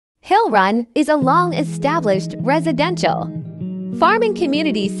Hill Run is a long-established residential farming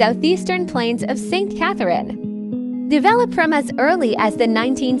community southeastern plains of St. Catherine. Developed from as early as the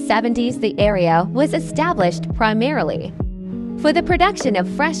 1970s, the area was established primarily for the production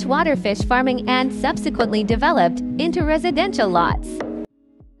of freshwater fish farming and subsequently developed into residential lots.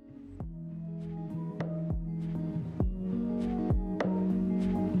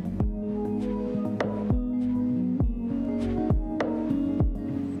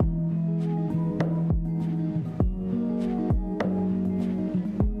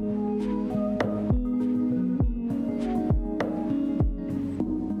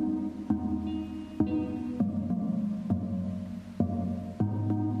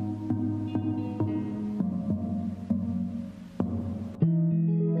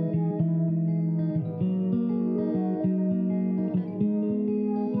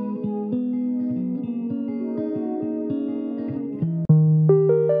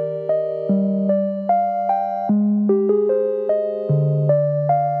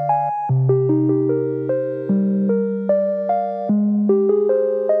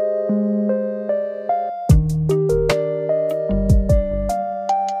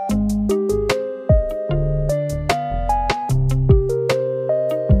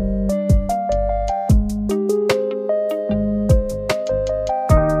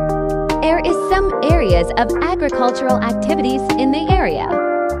 Some areas of agricultural activities in the area,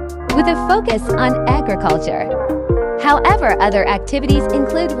 with a focus on agriculture. However, other activities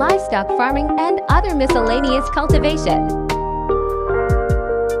include livestock farming and other miscellaneous cultivation.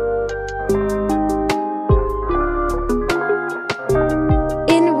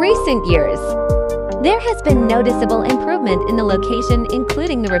 In recent years, there has been noticeable improvement in the location,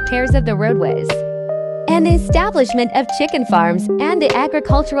 including the repairs of the roadways and the establishment of chicken farms and the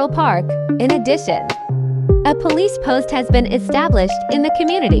agricultural park. In addition, a police post has been established in the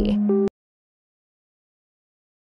community.